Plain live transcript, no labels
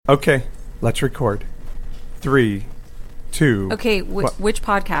Okay, let's record. 3, 2. Okay, which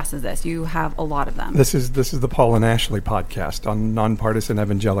podcast is this? You have a lot of them. This is the Paul and Ashley podcast on Nonpartisan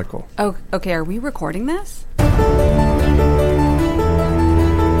Evangelical. Oh, okay. Are we recording this?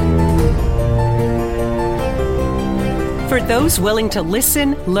 For those willing to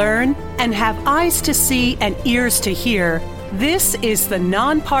listen, learn, and have eyes to see and ears to hear, this is the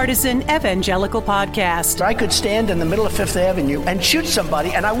Nonpartisan Evangelical Podcast. I could stand in the middle of Fifth Avenue and shoot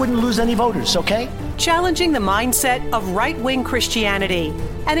somebody and I wouldn't lose any voters, okay? Challenging the mindset of right-wing Christianity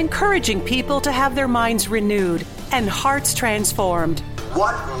and encouraging people to have their minds renewed and hearts transformed.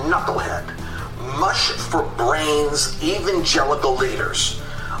 What knucklehead, mush for brains evangelical leaders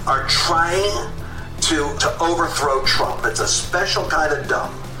are trying to overthrow Trump? It's a special kind of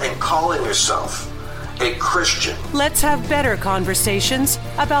dumb. And calling yourself a Christian. Let's have better conversations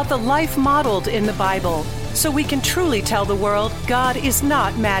about the life modeled in the Bible so we can truly tell the world God is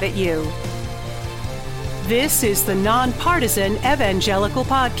not mad at you. This is the Nonpartisan Evangelical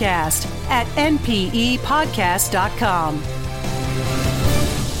Podcast at npepodcast.com.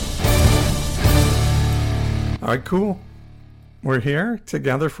 All right, cool. We're here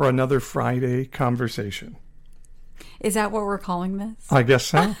together for another Friday conversation. Is that what we're calling this? I guess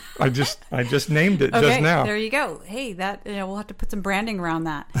so. I just named it just now. There you go. Hey, we'll have to put some branding around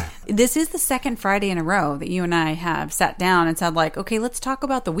that. This is the second Friday in a row that you and I have sat down and said, like, okay, let's talk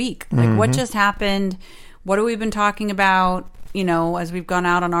about the week. Like, what just happened? What have we been talking about? You know, as we've gone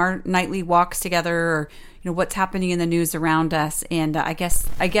out on our nightly walks together, or what's happening in the news around us. And I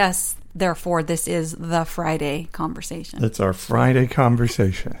guess, therefore, this is the Friday conversation. It's our Friday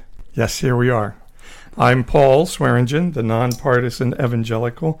conversation. Yes, here we are. I'm Paul Swearingen, the Nonpartisan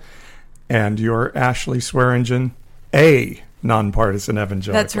Evangelical, and you're Ashley Swearingen, a Nonpartisan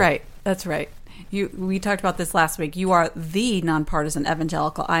Evangelical. That's right. We talked about this last week. You are the Nonpartisan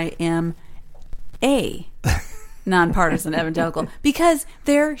Evangelical. I am a Nonpartisan Evangelical, because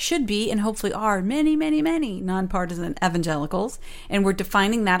there should be, and hopefully are, many, many, many nonpartisan evangelicals, and we're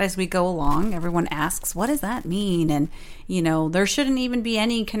defining that as we go along. Everyone asks, what does that mean? And there shouldn't even be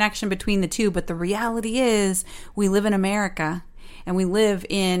any connection between the two, but the reality is we live in America, and we live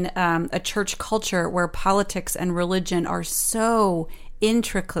in a church culture where politics and religion are so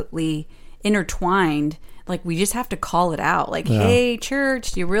intricately intertwined. Like, we just have to call it out. Like, Hey,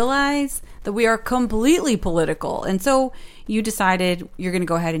 church, do you realize that we are completely political? And so you decided you're going to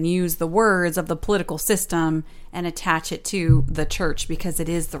go ahead and use the words of the political system and attach it to the church, because it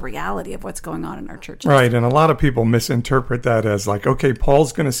is the reality of what's going on in our churches. Right, and a lot of people misinterpret that as like, okay,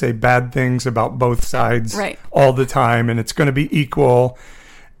 Paul's going to say bad things about both sides all the time, and it's going to be equal.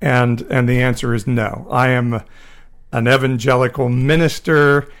 And the answer is no. I am an evangelical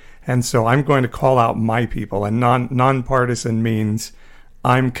minister, and so I'm going to call out my people. And nonpartisan means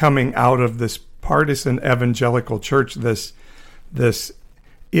I'm coming out of this partisan evangelical church, this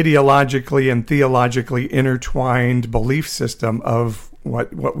ideologically and theologically intertwined belief system of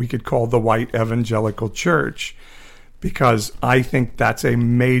what we could call the white evangelical church, because I think that's a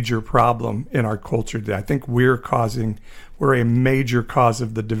major problem in our culture today. I think we're a major cause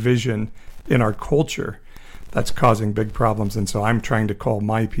of the division in our culture that's causing big problems. And so I'm trying to call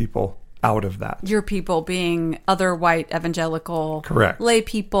my people out of that. Your people being other white evangelical, correct, lay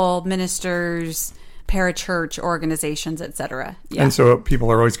people, ministers, parachurch organizations, etc. Yeah. And so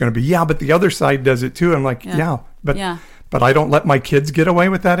people are always going to be, but the other side does it too. I'm like, but I don't let my kids get away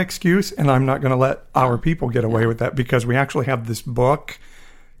with that excuse, and I'm not going to let our people get away with that, because we actually have this book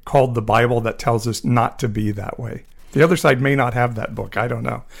called the Bible that tells us not to be that way. The other side may not have that book. I don't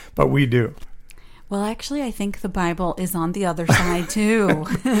know, but we do. Well, actually, I think the Bible is on the other side too.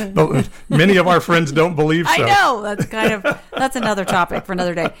 Many of our friends don't believe so. I know. That's another topic for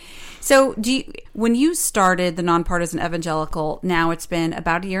another day. So when you started the Nonpartisan Evangelical, now it's been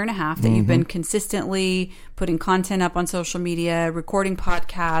about 1.5 years that you've been consistently putting content up on social media, recording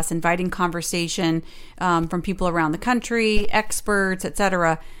podcasts, inviting conversation from people around the country, experts,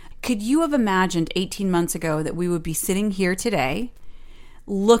 etc. Could you have imagined 18 months ago that we would be sitting here today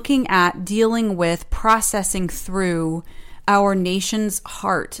looking at, dealing with, processing through our nation's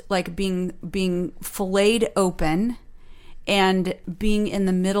heart, like being filleted open and being in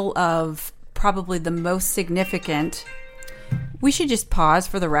the middle of probably the most significant? We should just pause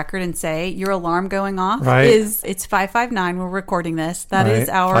for the record and say your alarm going off it's 559. We're recording this. That is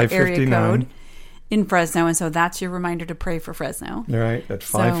our area code in Fresno, and so that's your reminder to pray for Fresno. Right. At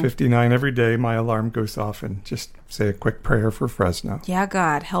 5:59 every day, my alarm goes off, and just say a quick prayer for Fresno. Yeah,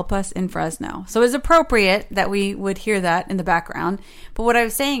 God, help us in Fresno. So it's appropriate that we would hear that in the background. But what I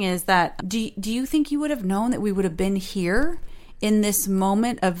was saying is that, do you think you would have known that we would have been here in this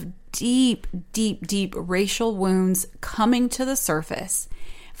moment of deep, deep, deep racial wounds coming to the surface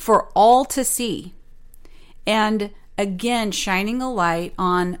for all to see. And again, shining a light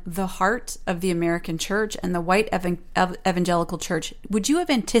on the heart of the American church and the white evangelical church. Would you have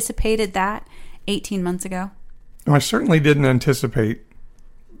anticipated that 18 months ago? I certainly didn't anticipate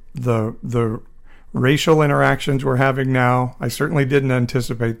the racial interactions we're having now. I certainly didn't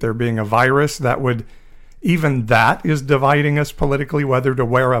anticipate there being a virus that would, even that is dividing us politically. Whether to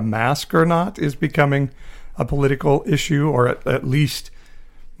wear a mask or not is becoming a political issue, or at least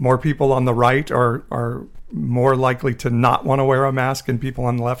more people on the right are more likely to not want to wear a mask, and people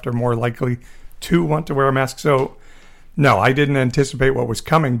on the left are more likely to want to wear a mask. So, no, I didn't anticipate what was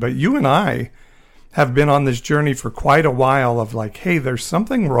coming. But you and I have been on this journey for quite a while of like, hey, there's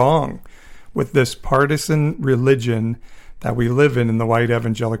something wrong with this partisan religion that we live in the white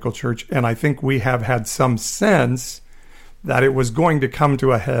evangelical church. And I think we have had some sense that it was going to come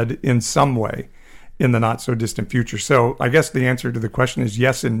to a head in some way in the not so distant future. So I guess the answer to the question is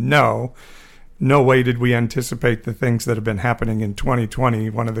yes and no. No way did we anticipate the things that have been happening in 2020,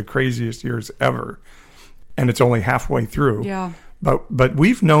 one of the craziest years ever. And it's only halfway through. Yeah. But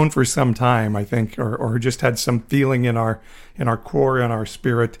we've known for some time, I think, or just had some feeling in our core, in our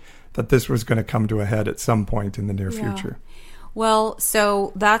spirit, that this was going to come to a head at some point in the near future. Well,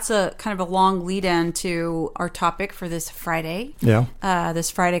 so that's a kind of a long lead in to our topic for this Friday. Yeah. This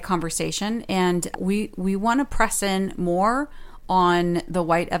Friday conversation. And we want to press in more on the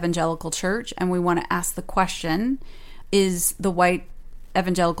white evangelical church, and we want to ask the question, is the white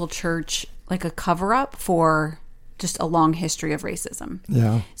evangelical church like a cover-up for just a long history of racism?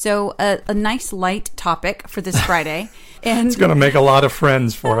 Yeah. So a nice light topic for this Friday. And it's going to make a lot of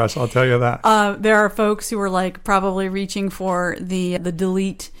friends for us, I'll tell you that. There are folks who are like probably reaching for the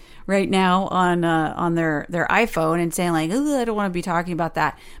delete right now on their iPhone and saying like, I don't want to be talking about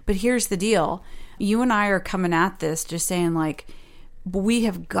that. But here's the deal. You and I are coming at this just saying like, we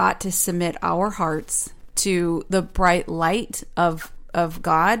have got to submit our hearts to the bright light of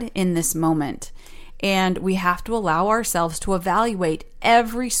God in this moment. And we have to allow ourselves to evaluate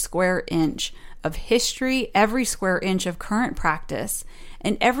every square inch of history, every square inch of current practice,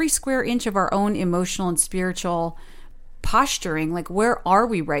 and every square inch of our own emotional and spiritual posturing. Like, where are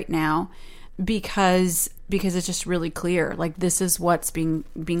we right now? Because it's just really clear, like, this is what's being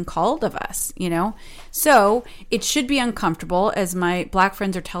called of us, you know? So it should be uncomfortable, as my Black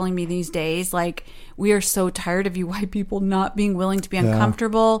friends are telling me these days, like, we are so tired of you white people not being willing to be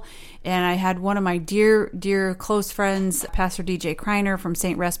uncomfortable. And I had one of my dear close friends, Pastor DJ Kreiner from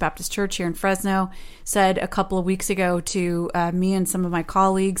St. Rest Baptist Church here in Fresno, said a couple of weeks ago to me and some of my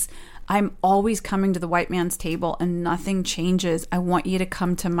colleagues, I'm always coming to the white man's table and nothing changes. I want you to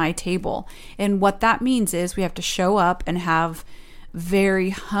come to my table. And what that means is we have to show up and have very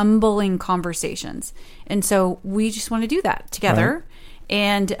humbling conversations. And so we just want to do that together. Right.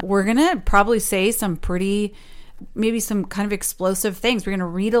 And we're going to probably say maybe some kind of explosive things. We're going to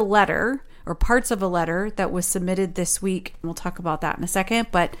read a letter or parts of a letter that was submitted this week. We'll talk about that in a second.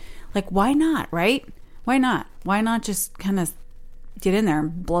 But like, why not, right? Why not? Why not just kind of get in there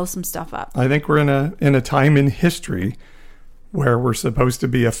and blow some stuff up? I think we're in a time in history where we're supposed to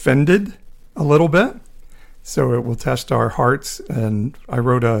be offended a little bit. So it will test our hearts. And I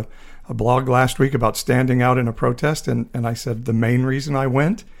wrote a blog last week about standing out in a protest. And I said the main reason I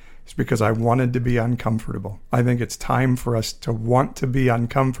went is because I wanted to be uncomfortable. I think it's time for us to want to be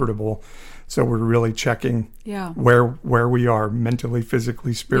uncomfortable. So we're really checking where we are mentally,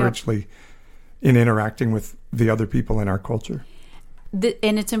 physically, spiritually in interacting with the other people in our culture.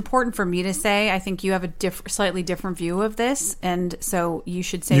 And it's important for me to say, I think you have a slightly different view of this, and so you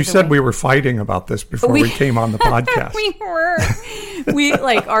should say. You said we were fighting about this before we came on the podcast. We were. We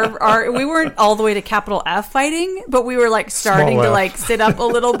like we weren't all the way to capital F fighting, but we were like starting to like sit up a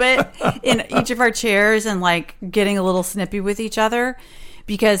little bit in each of our chairs and like getting a little snippy with each other,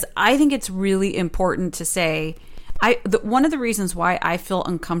 because I think it's really important to say. One of the reasons why I feel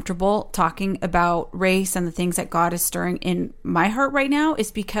uncomfortable talking about race and the things that God is stirring in my heart right now is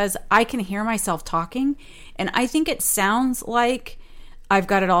because I can hear myself talking, and I think it sounds like I've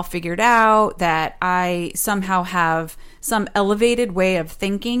got it all figured out, that I somehow have some elevated way of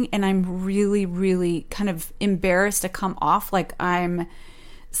thinking, and I'm really, really kind of embarrassed to come off like I'm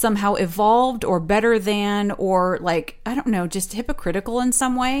somehow evolved or better than, or like, I don't know, just hypocritical in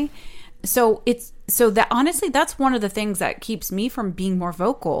some way. So that honestly, that's one of the things that keeps me from being more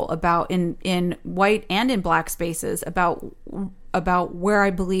vocal about in white and in Black spaces about where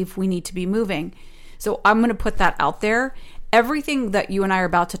I believe we need to be moving. So I'm going to put that out there. everything that you and I are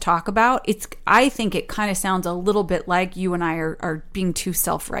about to talk about, I think it kind of sounds a little bit like you and I are being too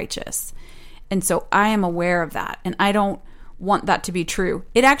self-righteous. And so I am aware of that. And I don't want that to be true.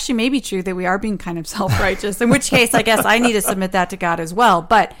 It actually may be true that we are being kind of self-righteous, in which case I guess I need to submit that to God as well.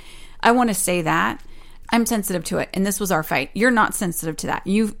 But I want to say that I'm sensitive to it. And this was our fight. You're not sensitive to that.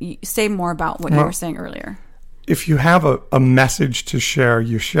 You say more about what you were saying earlier. If you have a message to share,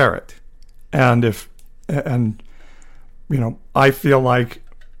 you share it. And I feel like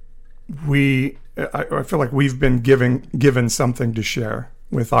we've been given something to share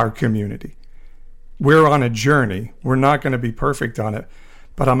with our community. We're on a journey. We're not going to be perfect on it,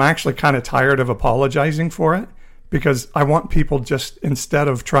 but I'm actually kind of tired of apologizing for it, because I want people, just instead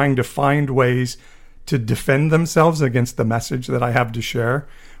of trying to find ways to defend themselves against the message that I have to share,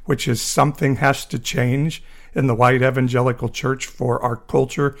 which is something has to change in the white evangelical church for our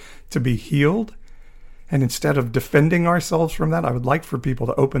culture to be healed. And instead of defending ourselves from that, I would like for people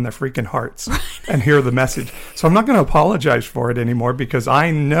to open their freaking hearts and hear the message. So I'm not going to apologize for it anymore, because I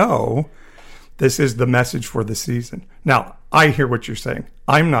know this is the message for the season. Now, I hear what you're saying.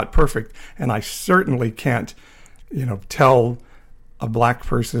 I'm not perfect, and I certainly can't, tell a black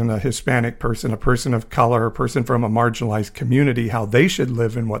person, a Hispanic person, a person of color, a person from a marginalized community how they should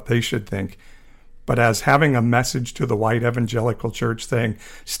live and what they should think. But as having a message to the white evangelical church saying,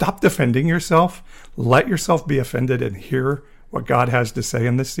 stop defending yourself, let yourself be offended and hear what God has to say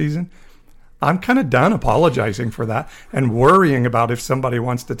in this season, I'm kind of done apologizing for that and worrying about if somebody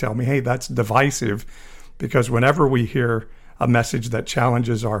wants to tell me, hey, that's divisive. Because whenever we hear a message that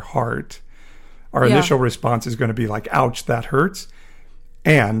challenges our heart, our initial response is going to be like, ouch, that hurts.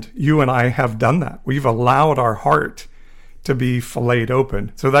 And you and I have done that. We've allowed our heart to be filleted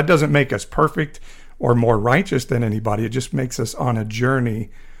open. So that doesn't make us perfect or more righteous than anybody. It just makes us on a journey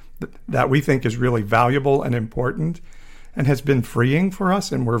that we think is really valuable and important and has been freeing for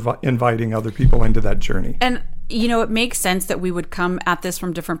us, and we're inviting other people into that journey. And, it makes sense that we would come at this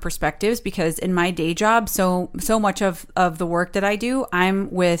from different perspectives, because in my day job, so much of the work that I do,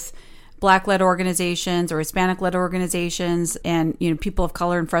 I'm with Black-led organizations or Hispanic-led organizations, and people of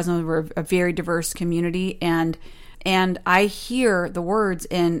color in Fresno. We're a very diverse community, and I hear the words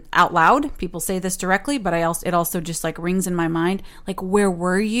out loud. People say this directly, but it also just like rings in my mind. Like, where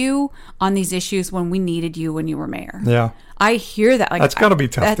were you on these issues when we needed you when you were mayor? Yeah, I hear that. Like, that's got to be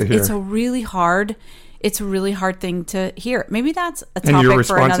tough to hear. It's a really hard thing to hear. Maybe that's a topic and your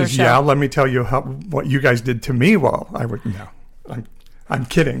response for another is, show. Yeah, let me tell you what you guys did to me. Well, I would no. I'm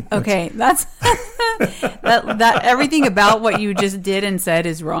kidding. Okay, that's that everything about what you just did and said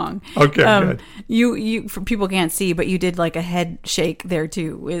is wrong. Okay, good. You for people can't see, but you did like a head shake there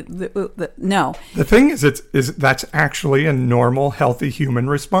too. No. The thing is, that's actually a normal, healthy human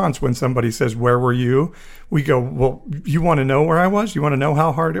response. When somebody says, "Where were you?" we go, "Well, you want to know where I was? You want to know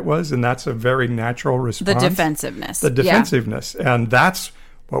how hard it was?" And that's a very natural response. The defensiveness. Yeah. And that's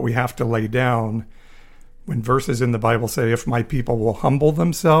what we have to lay down. When verses in the Bible say, if my people will humble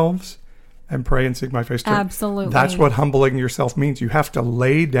themselves and pray and seek my face. Absolutely. That's what humbling yourself means. You have to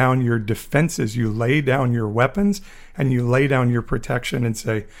lay down your defenses. You lay down your weapons and you lay down your protection and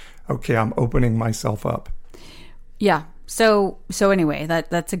say, okay, I'm opening myself up. Yeah. So anyway,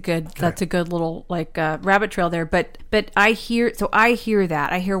 that's a good little like rabbit trail there. But I hear that.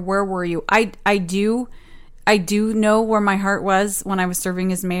 I hear, where were you? I do know where my heart was when I was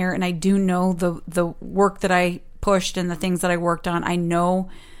serving as mayor, and I do know the work that I pushed and the things that I worked on. I know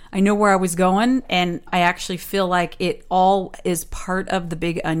where I was going, and I actually feel like it all is part of the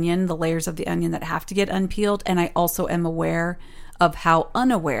big onion, the layers of the onion that have to get unpeeled. And I also am aware of how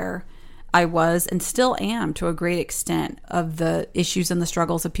unaware I was and still am to a great extent of the issues and the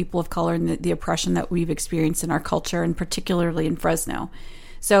struggles of people of color and the oppression that we've experienced in our culture, and particularly in Fresno.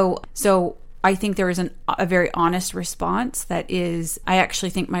 So I think there is a very honest response that is, I actually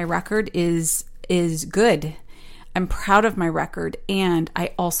think my record is good. I'm proud of my record. And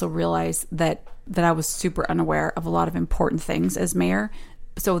I also realize that I was super unaware of a lot of important things as mayor.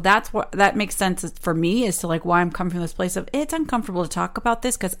 So that makes sense for me as to like why I'm coming from this place of, it's uncomfortable to talk about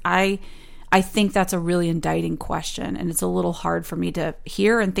this, because I think that's a really indicting question, and it's a little hard for me to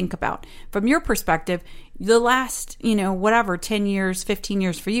hear and think about. From your perspective, the last, 10 years, 15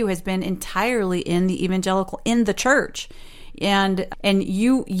 years for you has been entirely in the evangelical, in the church. And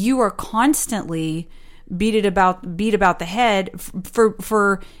you are constantly beat about the head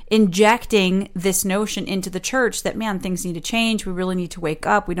for injecting this notion into the church that, man, things need to change. We really need to wake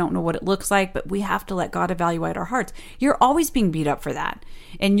up. We don't know what it looks like, but we have to let God evaluate our hearts. You're always being beat up for that.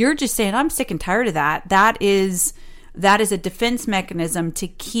 And you're just saying, I'm sick and tired of that. That is that is a defense mechanism to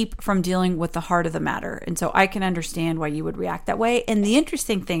keep from dealing with the heart of the matter. And so I can understand why you would react that way. And the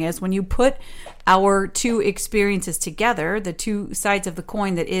interesting thing is when you put our two experiences together, the two sides of the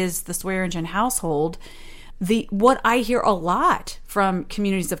coin that is the Swearingen household, what I hear a lot from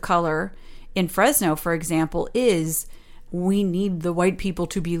communities of color in Fresno, for example, is we need the white people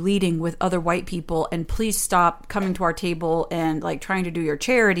to be leading with other white people, and please stop coming to our table and like trying to do your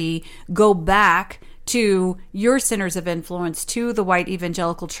charity. Go back to your centers of influence, to the white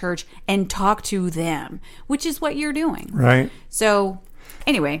evangelical church, and talk to them, which is what you're doing. Right. So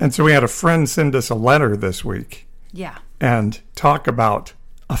anyway. And so we had a friend send us a letter this week. Yeah. And talk about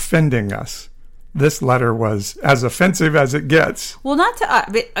offending us. This letter was as offensive as it gets. Well, not to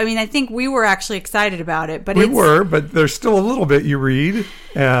us. I mean, I think we were actually excited about it. But we were, but there's still a little bit you read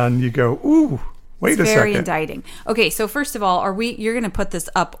and you go, ooh, wait a second. It's very indicting. Okay, so first of all, you're going to put this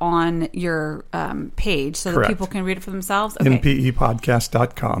up on your page so Correct. that people can read it for themselves? Okay.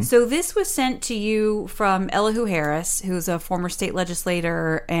 NPEpodcast.com. So this was sent to you from Elihu Harris, who's a former state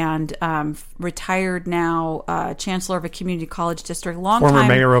legislator and retired now chancellor of a community college district. Former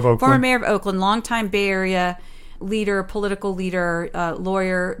mayor of Oakland, longtime Bay Area leader, political leader,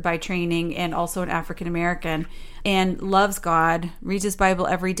 lawyer by training, and also an African American, and loves God, reads his Bible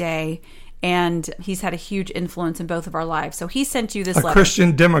every day. And he's had a huge influence in both of our lives. So he sent you this letter. A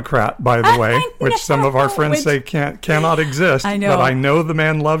Christian Democrat, by the way, which some of our friends say cannot exist. I know. But I know the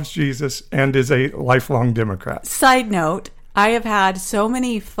man loves Jesus and is a lifelong Democrat. Side note, I have had so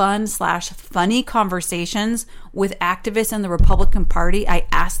many fun/funny conversations with activists in the Republican Party. I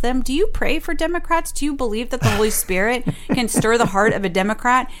asked them, do you pray for Democrats? Do you believe that the Holy Spirit can stir the heart of a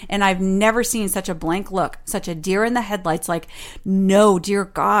Democrat? And I've never seen such a blank look, such a deer in the headlights, like, no, dear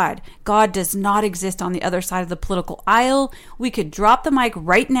God, God does not exist on the other side of the political aisle. We could drop the mic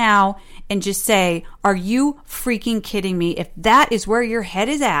right now and just say, are you freaking kidding me? If that is where your head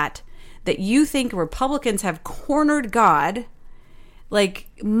is at, that you think Republicans have cornered God, like,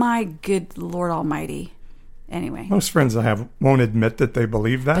 my good Lord Almighty. Anyway. Most friends I have won't admit that they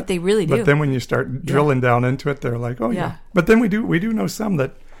believe that. But they really do. But then when you start drilling down into it, they're like, oh, yeah. But then we do know some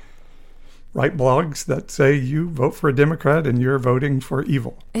that write blogs that say you vote for a Democrat and you're voting for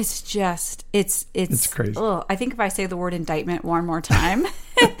evil. It's just, it's crazy. Ugh. I think if I say the word indictment one more time,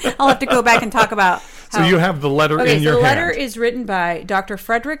 I'll have to go back and talk about So you have the letter in your hand. So the letter is written by Dr.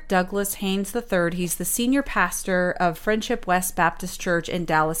 Frederick Douglass Haynes III. He's the senior pastor of Friendship West Baptist Church in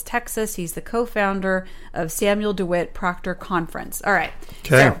Dallas, Texas. He's the co-founder of Samuel DeWitt Proctor Conference. All right.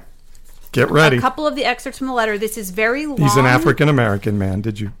 Okay. So, get ready. A couple of the excerpts from the letter. This is very long. He's an African-American man.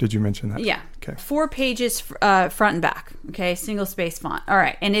 Did you mention that? Yeah. Okay. 4 pages front and back. Okay. Single space font. All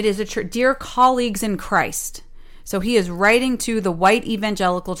right. And it is Dear colleagues in Christ. So he is writing to the white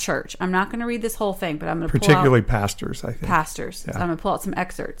evangelical church. I'm not going to read this whole thing, but I'm going to pull out... Particularly pastors, I think. Pastors. Yeah. So I'm going to pull out some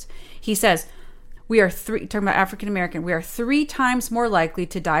excerpts. He says... talking about African American, we are 3 times more likely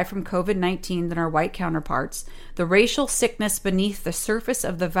to die from COVID-19 than our white counterparts. The racial sickness beneath the surface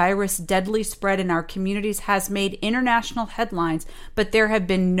of the virus' deadly spread in our communities has made international headlines, but there have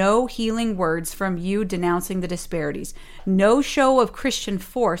been no healing words from you denouncing the disparities. No show of Christian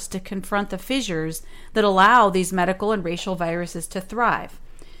force to confront the fissures that allow these medical and racial viruses to thrive.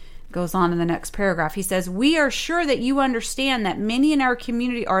 Goes on in the next paragraph. He says, we are sure that you understand that many in our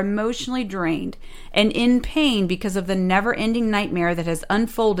community are emotionally drained and in pain because of the never-ending nightmare that has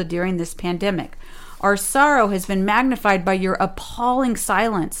unfolded during this pandemic. Our sorrow has been magnified by your appalling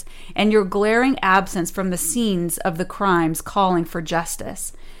silence and your glaring absence from the scenes of the crimes calling for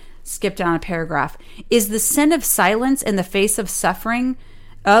justice. Skip down a paragraph. Is the sin of silence in the face of suffering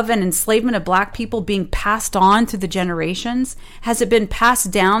of an enslavement of black people being passed on through the generations? Has it been passed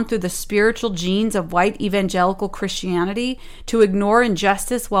down through the spiritual genes of white evangelical Christianity to ignore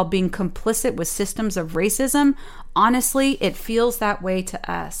injustice while being complicit with systems of racism? Honestly, it feels that way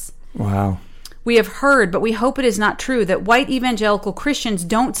to us. Wow. We have heard, but we hope it is not true, that white evangelical Christians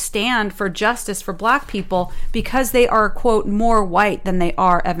don't stand for justice for black people because they are, quote, more white than they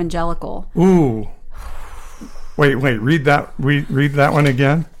are evangelical. Ooh. Wait, read that one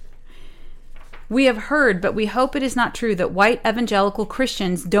again. We have heard, but we hope it is not true, that white evangelical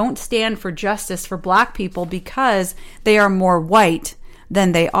Christians don't stand for justice for black people because they are more white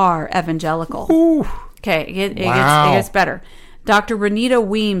than they are evangelical. Ooh. Okay, it gets better. Dr. Renita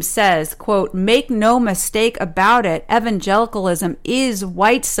Weems says, quote, make no mistake about it, evangelicalism is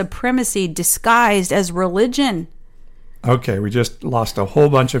white supremacy disguised as religion. Okay, we just lost a whole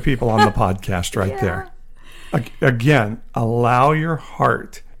bunch of people on the podcast right there. Again, allow your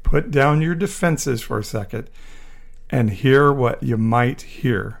heart, put down your defenses for a second, and hear what you might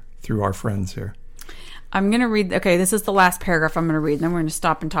hear through our friends here. I'm going to read. Okay, this is the last paragraph I'm going to read, and then we're going to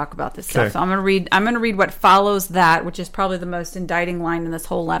stop and talk about this stuff. So I'm going to read what follows that, which is probably the most indicting line in this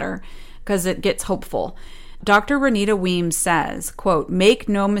whole letter, because it gets hopeful. Dr. Renita Weems says, quote, "Make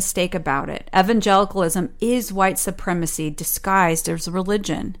no mistake about it. Evangelicalism is white supremacy disguised as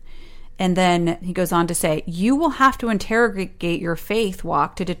religion." And then he goes on to say, "You will have to interrogate your faith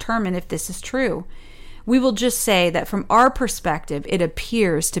walk to determine if this is true. We will just say that from our perspective, it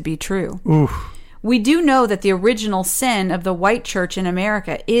appears to be true." Oof. We do know that the original sin of the white church in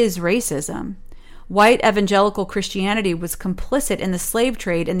America is racism. White evangelical Christianity was complicit in the slave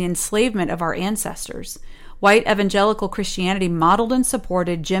trade and the enslavement of our ancestors. White evangelical Christianity modeled and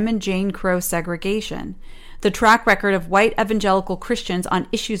supported Jim and Jane Crow segregation. The track record of white evangelical Christians on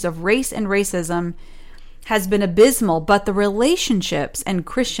issues of race and racism has been abysmal, but the relationships and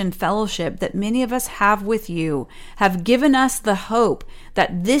Christian fellowship that many of us have with you have given us the hope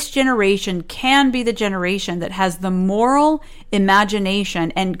that this generation can be the generation that has the moral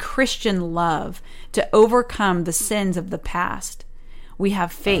imagination and Christian love to overcome the sins of the past. We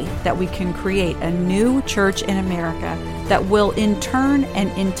have faith that we can create a new church in America that will in turn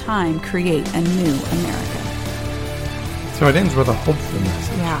and in time create a new America. So it ends with a hopeful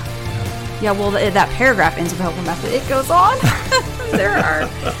message. Yeah, well, that paragraph ends with a hopeful message. It goes on. There are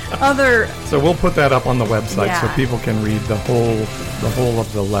other... So we'll put that up on the website so people can read the whole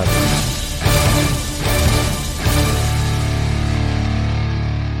of the letter.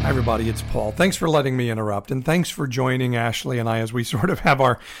 Hi, everybody. It's Paul. Thanks for letting me interrupt, and thanks for joining Ashley and I as we sort of have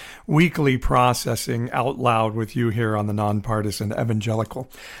our weekly processing out loud with you here on the Nonpartisan Evangelical.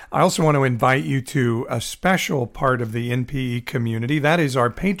 I also want to invite you to a special part of the NPE community. That is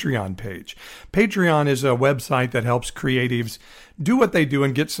our Patreon page. Patreon is a website that helps creatives do what they do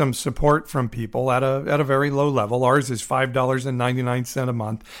and get some support from people at a very low level. Ours is $5.99 a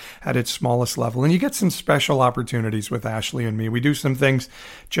month at its smallest level. And you get some special opportunities with Ashley and me. We do some things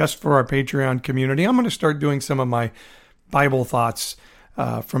just for our Patreon community. I'm going to start doing some of my Bible thoughts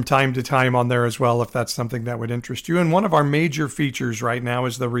from time to time on there as well, if that's something that would interest you. And one of our major features right now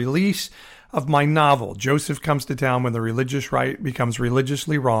is the release of my novel, Joseph Comes to Town When the Religious Right Becomes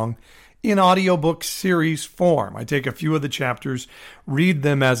Religiously Wrong, in audiobook series form. I take a few of the chapters, read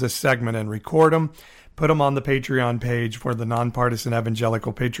them as a segment and record them, put them on the Patreon page for the Nonpartisan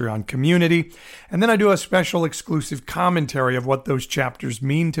Evangelical Patreon community. And then I do a special exclusive commentary of what those chapters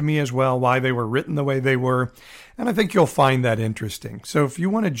mean to me as well, why they were written the way they were. And I think you'll find that interesting. So if you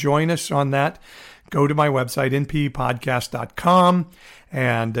want to join us on that, go to my website, npepodcast.com,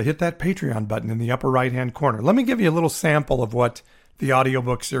 and hit that Patreon button in the upper right-hand corner. Let me give you a little sample of what the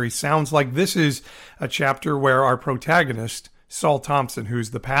audiobook series sounds like. This is a chapter where our protagonist, Saul Thompson,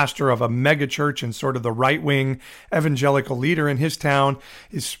 who's the pastor of a mega church and sort of the right-wing evangelical leader in his town,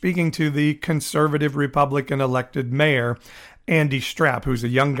 is speaking to the conservative Republican elected mayor, Andy Strapp, who's a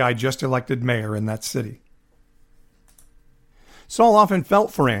young guy just elected mayor in that city. Saul often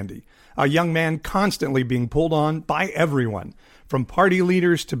felt for Andy, a young man constantly being pulled on by everyone, from party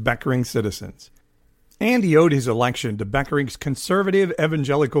leaders to Beckering citizens. Andy owed his election to Beckering's conservative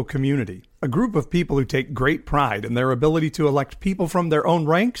evangelical community, a group of people who take great pride in their ability to elect people from their own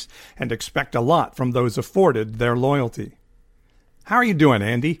ranks and expect a lot from those afforded their loyalty. "How are you doing,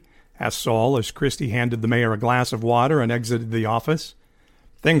 Andy?" asked Saul as Christie handed the mayor a glass of water and exited the office.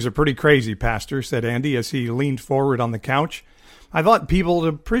 "Things are pretty crazy, Pastor," said Andy as he leaned forward on the couch. "I thought people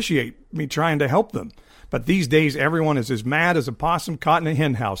would appreciate me trying to help them, but these days everyone is as mad as a possum caught in a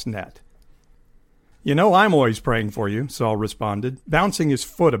henhouse net." "You know, I'm always praying for you," Saul responded, bouncing his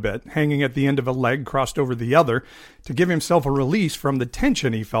foot a bit, hanging at the end of a leg crossed over the other, to give himself a release from the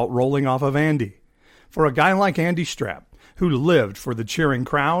tension he felt rolling off of Andy. For a guy like Andy Strapp, who lived for the cheering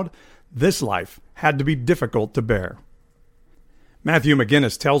crowd, this life had to be difficult to bear. "Matthew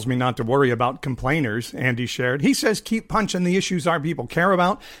McGinnis tells me not to worry about complainers," Andy shared. "He says keep punching the issues our people care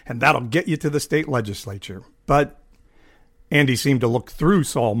about, and that'll get you to the state legislature. But..." Andy seemed to look through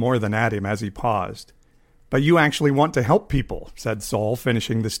Saul more than at him as he paused. "But you actually want to help people," said Saul,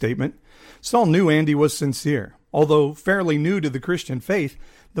 finishing the statement. Saul knew Andy was sincere. Although fairly new to the Christian faith,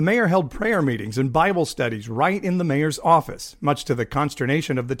 the mayor held prayer meetings and Bible studies right in the mayor's office, much to the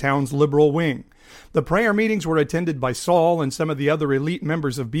consternation of the town's liberal wing. The prayer meetings were attended by Saul and some of the other elite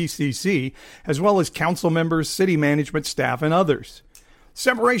members of BCC, as well as council members, city management staff, and others.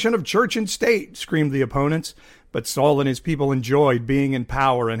 "Separation of church and state," screamed the opponents. But Saul and his people enjoyed being in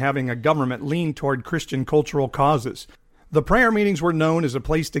power and having a government lean toward Christian cultural causes. The prayer meetings were known as a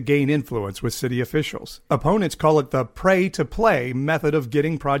place to gain influence with city officials. Opponents call it the pray-to-play method of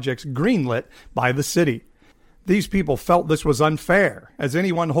getting projects greenlit by the city. These people felt this was unfair, as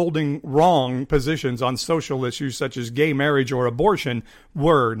anyone holding wrong positions on social issues such as gay marriage or abortion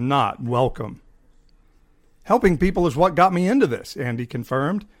were not welcome. Helping people is what got me into this, Andy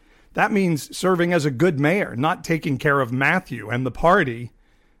confirmed. That means serving as a good mayor, not taking care of Matthew and the party.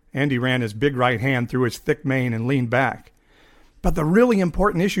 Andy ran his big right hand through his thick mane and leaned back. But the really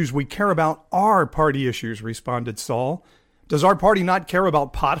important issues we care about are party issues, responded Saul. Does our party not care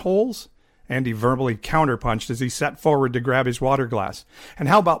about potholes? Andy verbally counterpunched as he sat forward to grab his water glass. And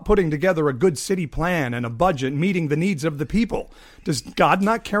how about putting together a good city plan and a budget meeting the needs of the people? Does God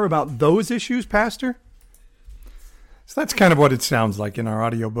not care about those issues, Pastor? So that's kind of what it sounds like in our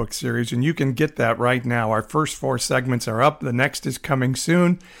audiobook series, and you can get that right now. Our first 4 segments are up. The next is coming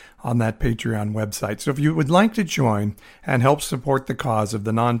soon on that Patreon website. So if you would like to join and help support the cause of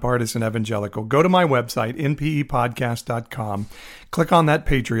the Nonpartisan Evangelical, go to my website, npepodcast.com, click on that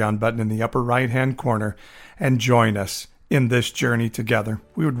Patreon button in the upper right-hand corner, and join us in this journey together.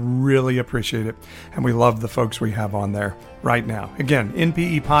 We would really appreciate it, and we love the folks we have on there right now. Again,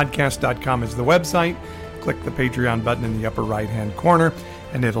 npepodcast.com is the website. Click the Patreon button in the upper right-hand corner,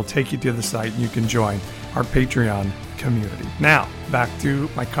 and it'll take you to the site, and you can join our Patreon community. Now, back to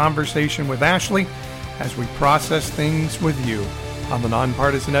my conversation with Ashley as we process things with you on the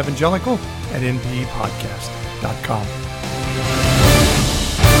Nonpartisan Evangelical at npepodcast.com.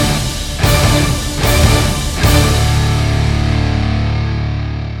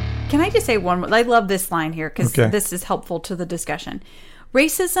 Can I just say one? I love this line here because this is helpful to the discussion.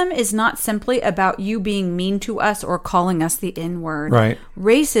 Racism is not simply about you being mean to us or calling us the N-word. Right.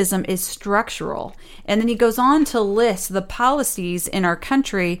 Racism is structural. And then he goes on to list the policies in our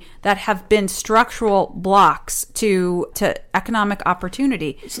country that have been structural blocks to economic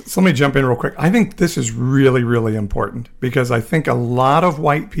opportunity. So let me jump in real quick. I think this is really, really important because I think a lot of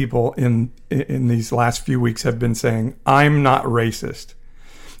white people in these last few weeks have been saying, I'm not racist.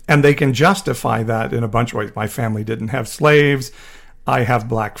 And they can justify that in a bunch of ways. My family didn't have slaves. I have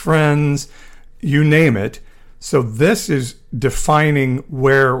black friends, you name it. So this is defining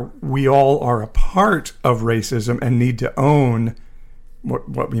where we all are a part of racism and need to own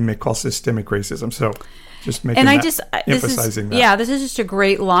what we may call systemic racism. So just making emphasizing that. Yeah, this is just a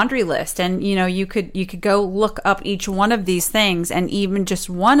great laundry list. And, you know, you could go look up each one of these things, and even just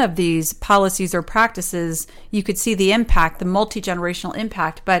one of these policies or practices, you could see the impact, the multi-generational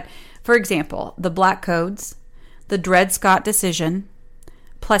impact. But, for example, the Black Codes, the Dred Scott decision,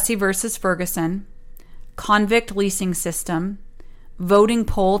 Plessy versus Ferguson, convict leasing system, voting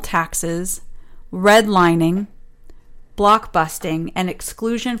poll taxes, redlining, blockbusting, and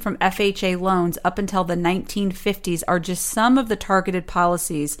exclusion from FHA loans up until the 1950s are just some of the targeted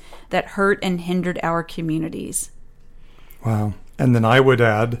policies that hurt and hindered our communities. Wow. And then I would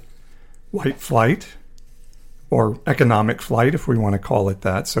add white flight, or economic flight, if we want to call it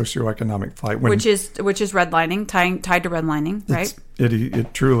that, socioeconomic flight. Which is redlining, tied to redlining, right?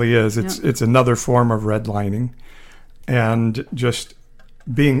 It truly is. It's another form of redlining. And just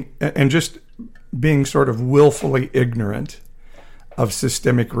being sort of willfully ignorant of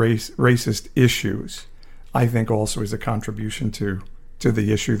systemic racist issues, I think also is a contribution to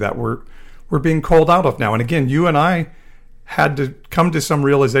the issue that we're being called out of now. And again, you and I had to come to some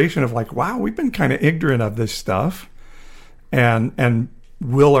realization of like, wow, we've been kind of ignorant of this stuff and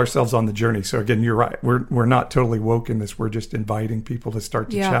will ourselves on the journey. So again, you're right. We're not totally woke in this. We're just inviting people to start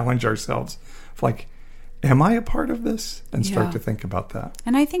to challenge ourselves. Like, am I a part of this? And start to think about that.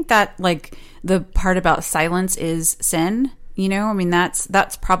 And I think that like the part about silence is sin, you know, I mean,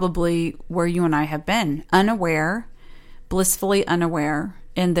 that's probably where you and I have been, unaware, blissfully unaware,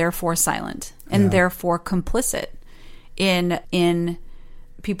 and therefore silent and therefore complicit in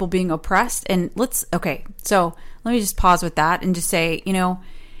people being oppressed. And so let me just pause with that and just say, you know,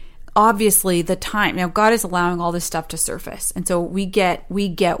 obviously the time now, God is allowing all this stuff to surface, and so we get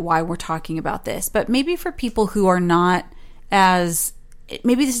why we're talking about this. But maybe for people who are not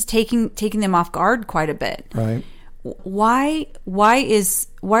maybe this is taking them off guard quite a bit. Right. Why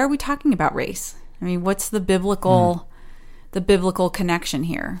are we talking about race? I mean, what's the biblical connection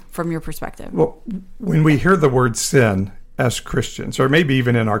here from your perspective? Well, when we hear the word sin as Christians, or maybe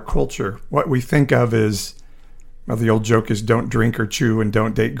even in our culture, what we think of is, well, the old joke is don't drink or chew and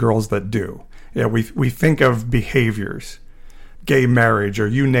don't date girls that do. Yeah, we think of behaviors, gay marriage, or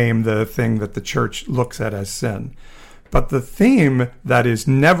you name the thing that the church looks at as sin. But the theme that is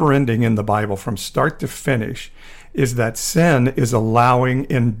never ending in the Bible from start to finish is that sin is allowing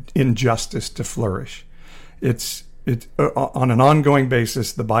injustice to flourish. It's on an ongoing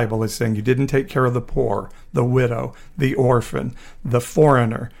basis, the Bible is saying you didn't take care of the poor, the widow, the orphan, the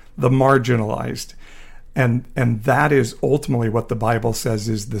foreigner, the marginalized. And that is ultimately what the Bible says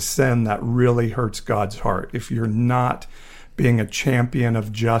is the sin that really hurts God's heart. If you're not being a champion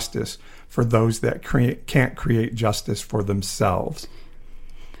of justice for those that can't create justice for themselves.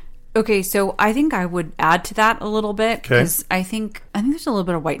 Okay, so I think I would add to that a little bit, because I think there's a little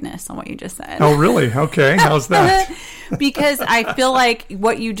bit of whiteness on what you just said. Oh, really? Okay, how's that? Because I feel like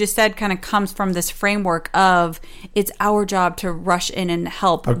what you just said kind of comes from this framework of it's our job to rush in and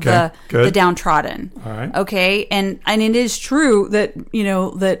help the downtrodden. All right. Okay, and it is true that,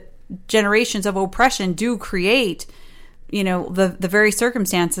 that generations of oppression do create the very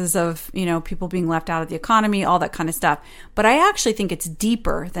circumstances of, people being left out of the economy, all that kind of stuff. But I actually think it's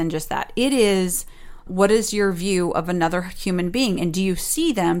deeper than just that. It is, what is your view of another human being? And do you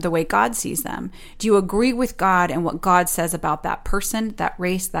see them the way God sees them? Do you agree with God and what God says about that person, that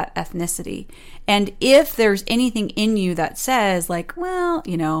race, that ethnicity? And if there's anything in you that says like, well,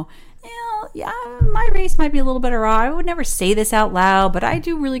 yeah, my race might be a little bit raw. I would never say this out loud, but I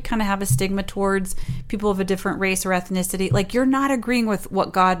do really kind of have a stigma towards people of a different race or ethnicity. Like, you're not agreeing with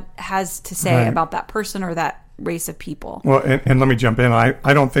what God has to say about that person or that race of people. Well, and let me jump in.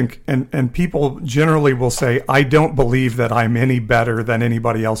 I don't think, and people generally will say, I don't believe that I'm any better than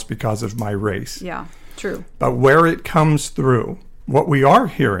anybody else because of my race. Yeah, true. But where it comes through, what we are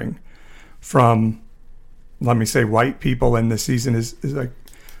hearing from, let me say, white people in this season is like,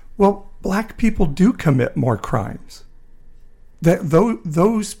 well, black people do commit more crimes.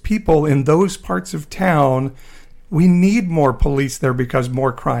 Those people in those parts of town, we need more police there because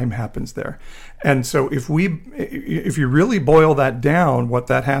more crime happens there. And so if you really boil that down, what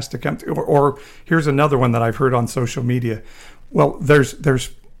that has to come to, or here's another one that I've heard on social media. Well, there's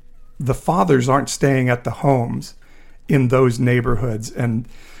the fathers aren't staying at the homes in those neighborhoods, and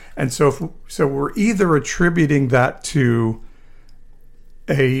so we're either attributing that to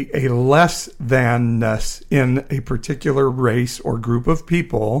a less thanness in a particular race or group of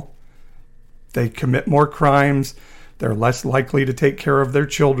people. They commit more crimes. They're less likely to take care of their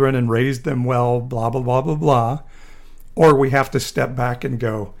children and raise them well, blah, blah, blah, blah, blah. Or we have to step back and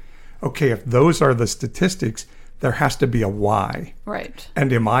go, okay, if those are the statistics, there has to be a why. Right.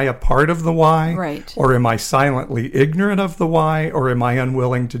 And am I a part of the why? Right. Or am I silently ignorant of the why? Or am I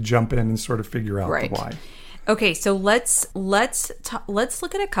unwilling to jump in and sort of figure out the why? Okay, so let's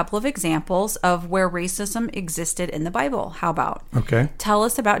look at a couple of examples of where racism existed in the Bible. How about? Okay. Tell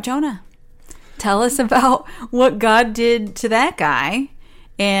us about Jonah. Tell us about what God did to that guy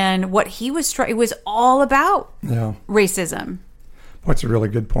and what he was it was all about racism. That's a really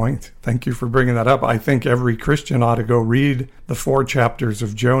good point. Thank you for bringing that up. I think every Christian ought to go read the 4 chapters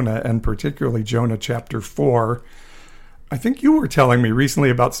of Jonah, and particularly Jonah chapter 4. I think you were telling me recently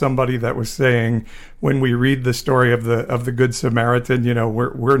about somebody that was saying when we read the story of the Good Samaritan,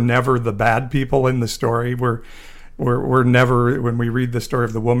 we're never the bad people in the story. We're never, when we read the story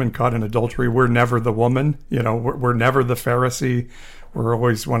of the woman caught in adultery, we're never the woman. We're never the Pharisee. We're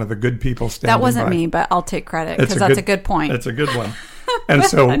always one of the good people standing by. That wasn't me, but I'll take credit because that's a good point. It's a good one. And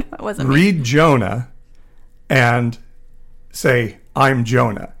so read Jonah and say, I'm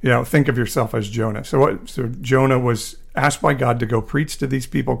Jonah. Think of yourself as Jonah. So Jonah was asked by God to go preach to these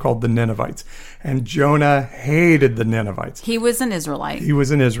people called the Ninevites. And Jonah hated the Ninevites. He was an Israelite. He was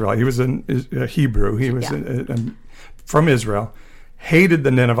an Israelite. He was a Hebrew. He was from Israel. Hated the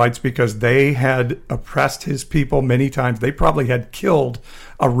Ninevites because they had oppressed his people many times. They probably had killed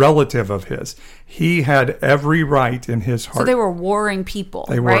a relative of his. He had every right in his heart. So they were warring people,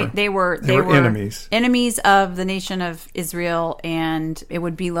 right? They were enemies. Enemies of the nation of Israel, and it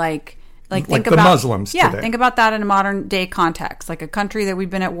would be like think the about Muslims today. Think about that in a modern day context. Like a country that we've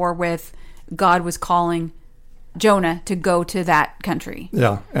been at war with, God was calling Jonah to go to that country.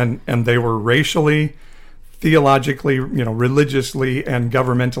 Yeah, and they were racially, theologically, religiously, and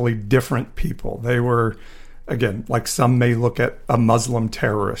governmentally different people. They were, again, like some may look at a Muslim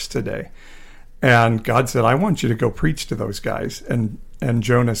terrorist today. And God said, I want you to go preach to those guys. And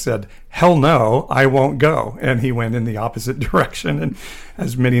Jonah said, hell no, I won't go. And he went in the opposite direction. And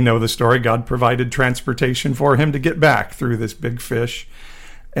as many know the story, God provided transportation for him to get back through this big fish.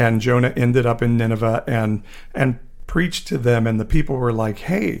 And Jonah ended up in Nineveh and preached to them. And the people were like,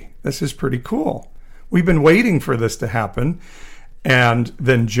 hey, this is pretty cool. We've been waiting for this to happen. And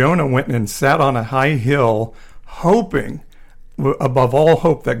then Jonah went and sat on a high hill, hoping, above all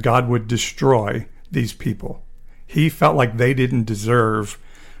hope, that God would destroy these people. He felt like they didn't deserve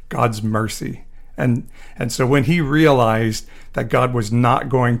God's mercy. And so when he realized that God was not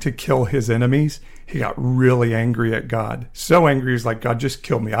going to kill his enemies, he got really angry at God. So angry, he's like, God, just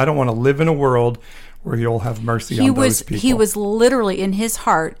kill me. I don't want to live in a world where you'll have mercy on those people. He was literally in his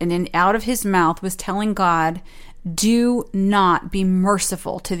heart and out of his mouth was telling God, do not be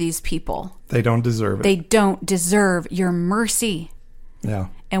merciful to these people. They don't deserve it. They don't deserve your mercy. Yeah.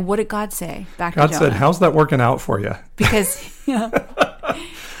 And what did God say back God to Jonah? said, how's that working out for you? Because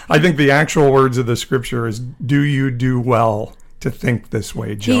I think the actual words of the scripture is, do you do well to think this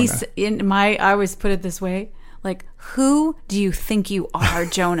way, Jonah? I always put it this way, like, who do you think you are,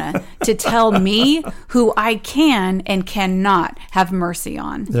 Jonah, to tell me who I can and cannot have mercy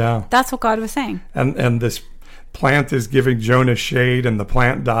on? Yeah. That's what God was saying. And this plant is giving Jonah shade, and the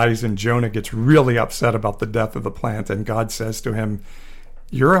plant dies, and Jonah gets really upset about the death of the plant. And God says to him,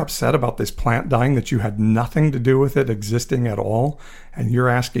 you're upset about this plant dying that you had nothing to do with it existing at all, and you're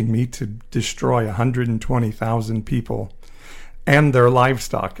asking me to destroy 120,000 people and their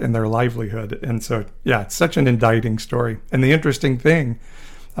livestock and their livelihood. And so, yeah, it's such an indicting story. And the interesting thing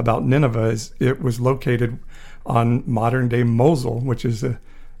about Nineveh is it was located on modern-day Mosul, which is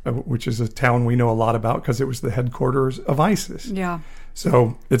a town we know a lot about because it was the headquarters of ISIS. Yeah.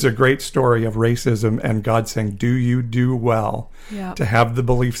 So it's a great story of racism and God saying, do you do well to have the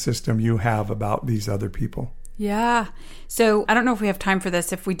belief system you have about these other people? Yeah. So I don't know if we have time for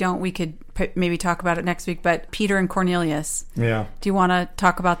this. If we don't, we could maybe talk about it next week. But Peter and Cornelius. Yeah. Do you want to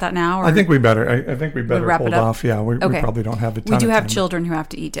talk about that now? Or I think we better. I think we better hold off. Yeah. We probably don't have a ton. We do of have time. Children who have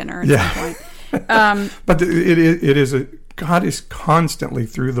to eat dinner at some point. But it is God is constantly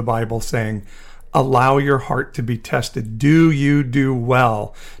through the Bible saying, allow your heart to be tested. Do you do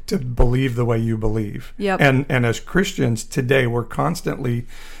well to believe the way you believe? Yep. And as Christians today, we're constantly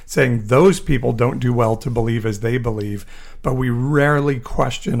saying those people don't do well to believe as they believe, but we rarely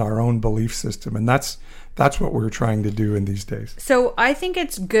question our own belief system. And that's what we're trying to do in these days. So I think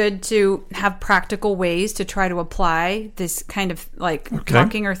it's good to have practical ways to try to apply this kind of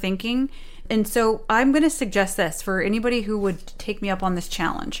talking or thinking. And so I'm going to suggest this for anybody who would take me up on this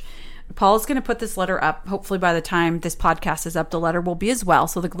challenge. Paul's going to put this letter up. Hopefully by the time this podcast is up, the letter will be as well.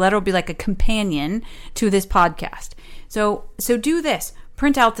 So the letter will be like a companion to this podcast. So do this.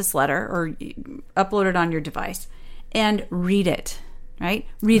 Print out this letter or upload it on your device and read it, right?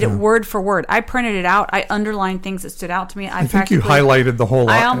 Read it word for word. I printed it out. I underlined things that stood out to me. I think you highlighted the whole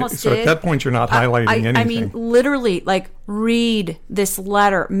lot. I almost so did. At that point, you're not highlighting anything. I mean, literally, read this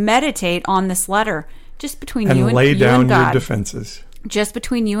letter. Meditate on this letter just between you and God. And lay down your defenses. Just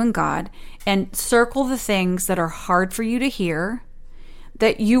between you and God, and circle the things that are hard for you to hear,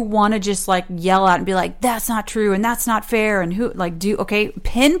 that you want to just yell out and be like, that's not true and that's not fair, and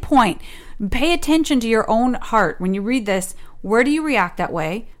pinpoint, pay attention to your own heart when you read this. Where do you react that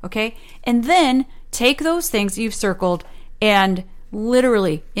way? Okay. And then take those things you've circled and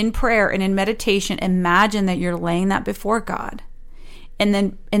literally in prayer and in meditation, imagine that you're laying that before God. And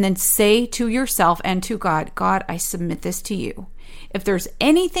then say to yourself and to God, God, I submit this to you. If there's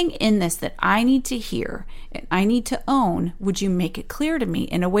anything in this that I need to hear and I need to own, would you make it clear to me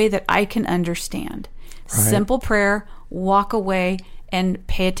in a way that I can understand? Right. Simple prayer, walk away and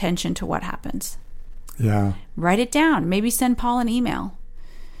pay attention to what happens. Yeah. Write it down. Maybe send Paul an email.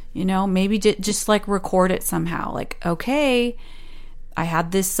 Maybe just record it somehow. Okay, I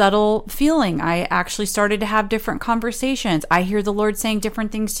had this subtle feeling. I actually started to have different conversations. I hear the Lord saying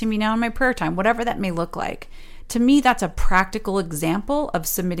different things to me now in my prayer time, whatever that may look like. To me, that's a practical example of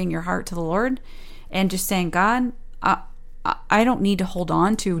submitting your heart to the Lord and just saying, God, I don't need to hold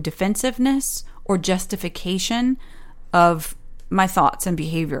on to defensiveness or justification of my thoughts and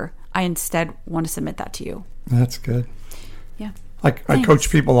behavior. I instead want to submit that to you. That's good. Yeah. I coach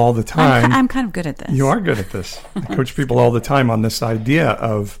people all the time. I'm kind of good at this. You are good at this. I coach people all the time on this idea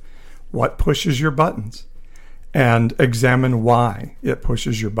of what pushes your buttons and examine why it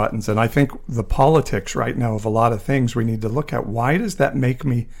pushes your buttons. And I think the politics right now of a lot of things we need to look at. Why does that make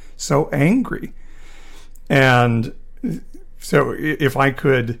me so angry? And so if I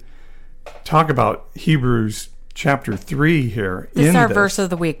could talk about Hebrews chapter 3 here. This is our verse of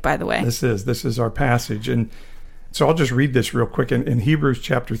the week, by the way. This is our passage. And so I'll just read this real quick. In Hebrews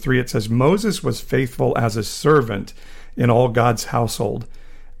chapter 3, it says, Moses was faithful as a servant in all God's household,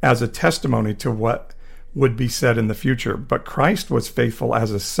 as a testimony to what would be said in the future. But Christ was faithful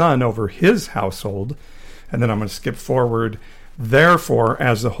as a son over his household. And then I'm going to skip forward. Therefore,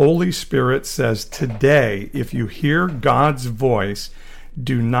 as the Holy Spirit says today, if you hear God's voice,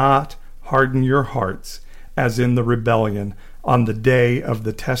 do not harden your hearts as in the rebellion on the day of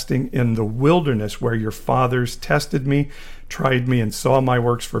the testing in the wilderness, where your fathers tested me, tried me, and saw my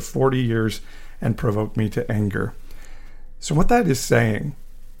works for 40 years and provoked me to anger. So what that is saying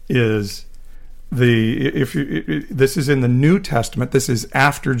is this is in the New Testament. This is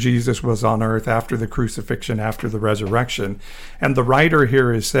after Jesus was on earth, after the crucifixion, after the resurrection. And the writer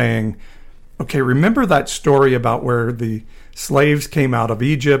here is saying, okay, remember that story about where the slaves came out of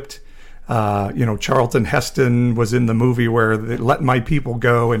Egypt? Charlton Heston was in the movie where they let my people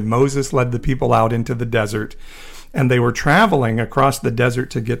go, and Moses led the people out into the desert. And they were traveling across the desert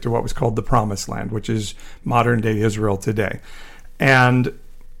to get to what was called the Promised Land, which is modern-day Israel today. And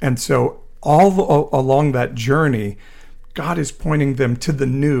so all along that journey, God is pointing them to the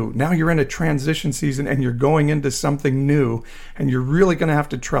new. Now you're in a transition season and you're going into something new, and you're really going to have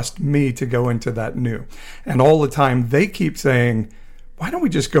to trust me to go into that new. And all the time they keep saying, why don't we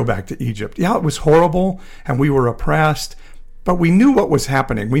just go back to Egypt? Yeah, it was horrible and we were oppressed, but we knew what was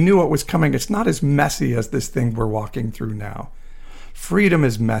happening. We knew what was coming. It's not as messy as this thing we're walking through now. Freedom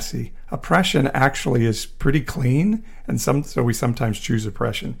is messy. Oppression actually is pretty clean, and so we sometimes choose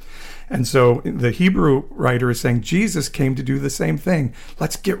oppression. And so the Hebrew writer is saying Jesus came to do the same thing.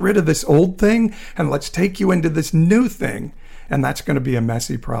 Let's get rid of this old thing and let's take you into this new thing. And that's going to be a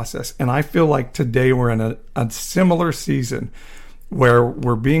messy process. And I feel like today we're in a similar season where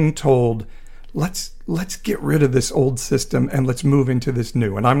we're being told, let's get rid of this old system and let's move into this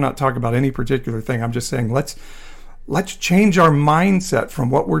new. And I'm not talking about any particular thing. I'm just saying let's change our mindset from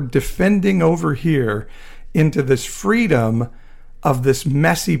what we're defending over here into this freedom of this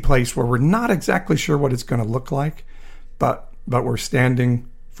messy place where we're not exactly sure what it's going to look like, but we're standing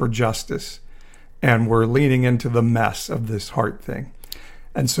for justice and we're leaning into the mess of this heart thing.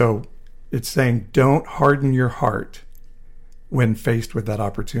 And so it's saying, don't harden your heart when faced with that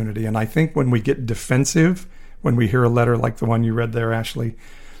opportunity. And I think when we get defensive, when we hear a letter like the one you read there, Ashley,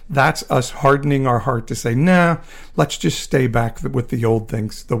 that's us hardening our heart to say, nah, let's just stay back with the old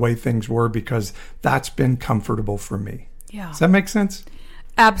things, the way things were, because that's been comfortable for me. Yeah. Does that make sense?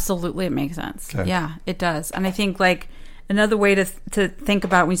 Absolutely, it makes sense. Okay. Yeah, it does. And I think like another way to think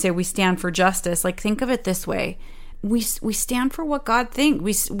about when we say we stand for justice, like think of it this way. We stand for what God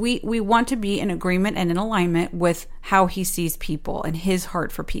thinks. We want to be in agreement and in alignment with how he sees people and his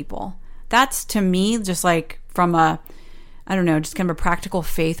heart for people. That's, to me, just like from just kind of a practical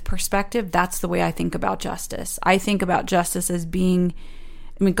faith perspective, that's the way I think about justice. I think about justice as being,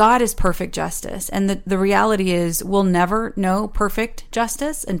 God is perfect justice. And the reality is we'll never know perfect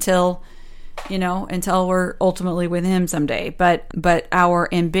justice until we're ultimately with him someday. But our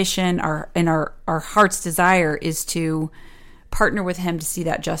ambition, our heart's desire is to partner with him to see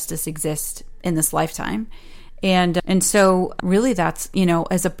that justice exist in this lifetime. And so really that's,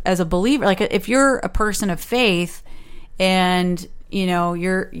 as a believer, like if you're a person of faith and,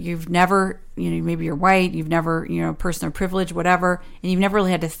 you've never, maybe you're white, you've never, a person of privilege, whatever, and you've never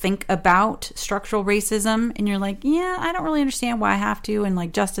really had to think about structural racism, and you're like, yeah, I don't really understand why I have to. And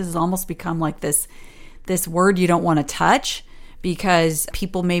like justice has almost become like this word you don't want to touch because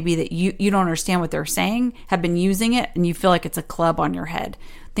people maybe that you don't understand what they're saying have been using it, and you feel like it's a club on your head.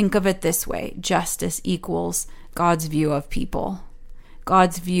 Think of it this way. Justice equals God's view of people,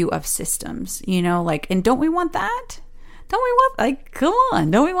 God's view of systems, and don't we want that? Don't we want, come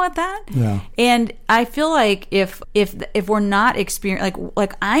on, don't we want that? Yeah. And I feel like if we're not experiencing,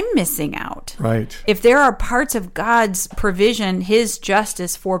 like I'm missing out. Right. If there are parts of God's provision, his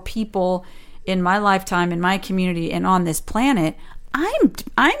justice for people in my lifetime, in my community, and on this planet,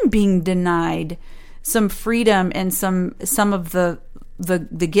 I'm being denied some freedom and some of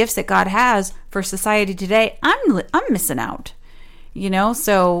the gifts that God has for society today. I'm missing out.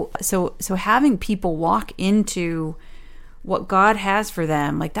 So having people walk into what God has for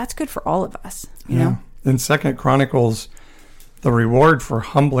them, like that's good for all of us, you know? In 2 Chronicles, the reward for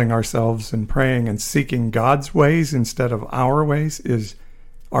humbling ourselves and praying and seeking God's ways instead of our ways is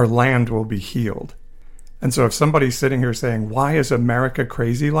our land will be healed. And so if somebody's sitting here saying, why is America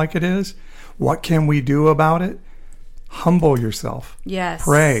crazy like it is? What can we do about it? Humble yourself. Yes.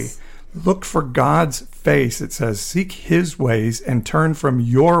 Pray. Look for God's face. It says, seek his ways and turn from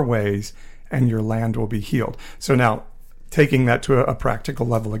your ways and your land will be healed. So now, taking that to a practical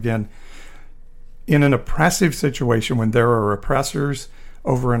level again, in an oppressive situation when there are oppressors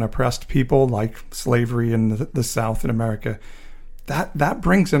over an oppressed people like slavery in the South in America, that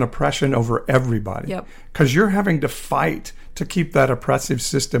brings an oppression over everybody. Yep. Because you're having to fight to keep that oppressive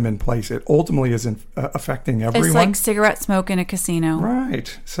system in place. It ultimately is affecting everyone. It's like cigarette smoke in a casino.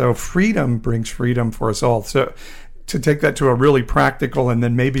 Right. So freedom brings freedom for us all. So to take that to a really practical and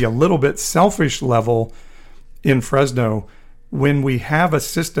then maybe a little bit selfish level, in Fresno, when we have a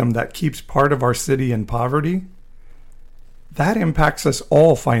system that keeps part of our city in poverty, that impacts us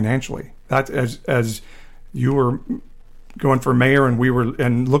all financially. That, as you were going for mayor, and we were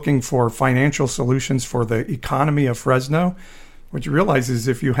looking for financial solutions for the economy of Fresno. What you realize is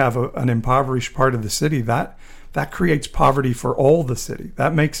if you have an impoverished part of the city, that creates poverty for all the city.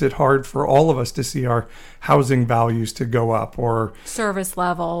 That makes it hard for all of us to see our housing values to go up, or service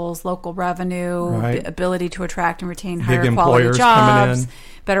levels, local revenue, right. The ability to attract and retain higher quality jobs,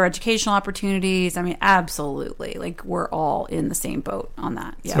 better educational opportunities. I mean, absolutely. Like, we're all in the same boat on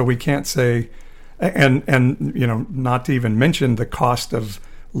that. Yeah. So we can't say, and not to even mention the cost of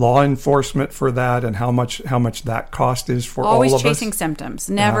law enforcement for that, and how much that cost is for always all of us. Always chasing symptoms,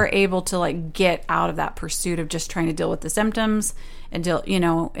 never able to like get out of that pursuit of just trying to deal with the symptoms and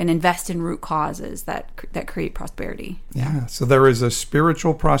and invest in root causes that create prosperity. Yeah. So there is a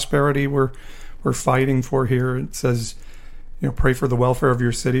spiritual prosperity we're fighting for here. It says, pray for the welfare of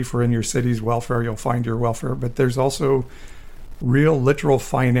your city, for in your city's welfare you'll find your welfare. But there's also real, literal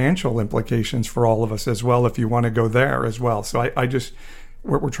financial implications for all of us as well, if you want to go there as well. So I just,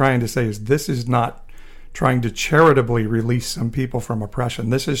 what we're trying to say is, this is not trying to charitably release some people from oppression.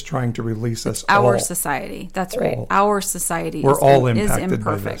 This is trying to release us all. Our society. That's right. Our society We're all impacted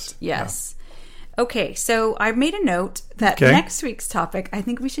imperfect. by this. Yes. Yeah. Okay, so I made a note that next week's topic, I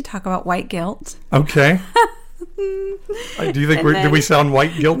think we should talk about white guilt. Okay. Do you think do we sound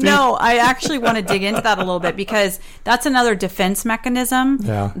white guilty? No, I actually want to dig into that a little bit, because that's another defense mechanism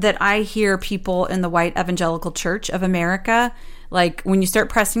that I hear people in the white evangelical church of America. Like, when you start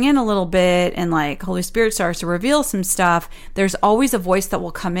pressing in a little bit and like Holy Spirit starts to reveal some stuff, there's always a voice that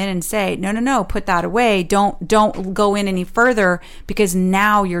will come in and say, no, put that away. Don't go in any further, because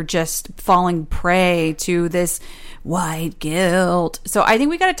now you're just falling prey to this white guilt. So I think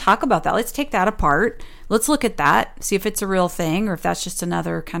we got to talk about that. Let's take that apart. Let's look at that, see if it's a real thing, or if that's just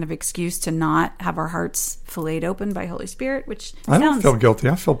another kind of excuse to not have our hearts filleted open by Holy Spirit, which I don't feel guilty.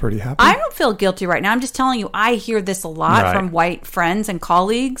 I feel pretty happy. I don't feel guilty right now. I'm just telling you, I hear this a lot from white friends and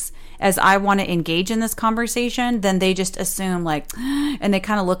colleagues. As I want to engage in this conversation, then they just assume and they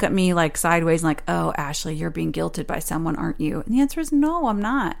kind of look at me like sideways and like, oh, Ashley, you're being guilted by someone, aren't you? And the answer is no, I'm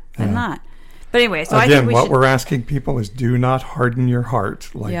not. Yeah. I'm not. But anyway, so again, I think what we're asking people is, do not harden your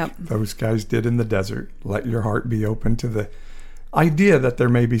heart like those guys did in the desert. Let your heart be open to the idea that there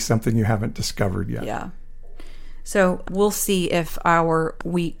may be something you haven't discovered yet. Yeah. So we'll see if our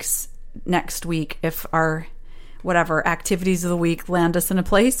weeks next week, if our whatever activities of the week land us in a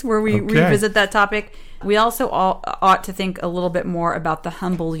place where we revisit that topic. We also ought to think a little bit more about the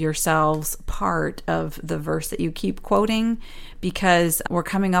humble yourselves part of the verse that you keep quoting, because we're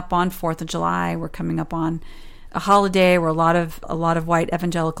coming up on 4th of July. We're coming up on a holiday where a lot of white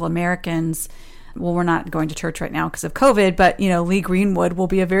evangelical Americans, well, we're not going to church right now because of COVID, but, Lee Greenwood will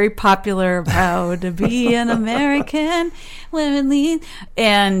be a very popular, proud to be an American, Lee,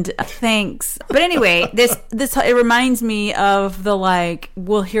 and thanks. But anyway, this it reminds me of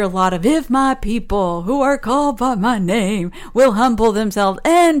we'll hear a lot of, if my people who are called by my name will humble themselves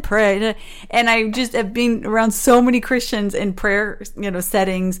and pray. And I just have been around so many Christians in prayer,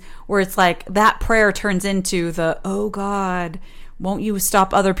 settings where it's like that prayer turns into the, oh God, won't you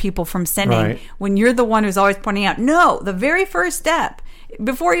stop other people from sinning? Right. When you're the one who's always pointing out, no, the very first step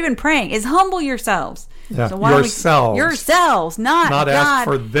before even praying is humble yourselves. Yeah. So yourselves, not God. Ask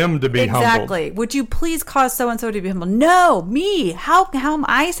for them to be humbled. Exactly. Would you please cause so-and-so to be humble? No, me. How am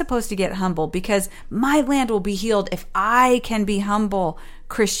I supposed to get humble? Because my land will be healed if I can be humble.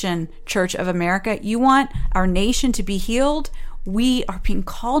 Christian Church of America, you want our nation to be healed? We are being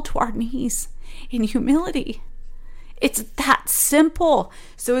called to our knees in humility. It's that simple.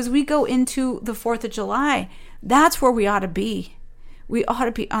 So as we go into the 4th of July, that's where we ought to be. We ought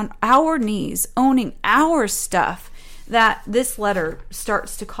to be on our knees, owning our stuff that this letter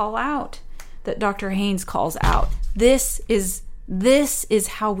starts to call out, that Dr. Haynes calls out. This is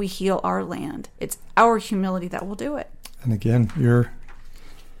how we heal our land. It's our humility that will do it. And again, your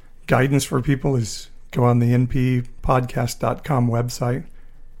guidance for people is go on the nppodcast.com website,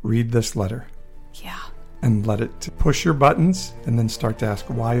 read this letter. Yeah. And let it push your buttons, and then start to ask,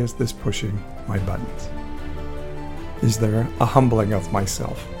 why is this pushing my buttons? Is there a humbling of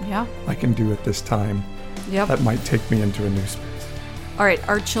myself? Yeah. I can do at this time. Yep. That might take me into a new space. All right,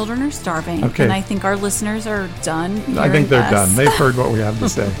 our children are starving, and I think our listeners are done. I think they're done. They've heard what we have to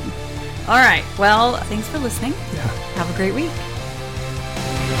say. All right. Well, thanks for listening. Yeah. Have a great week.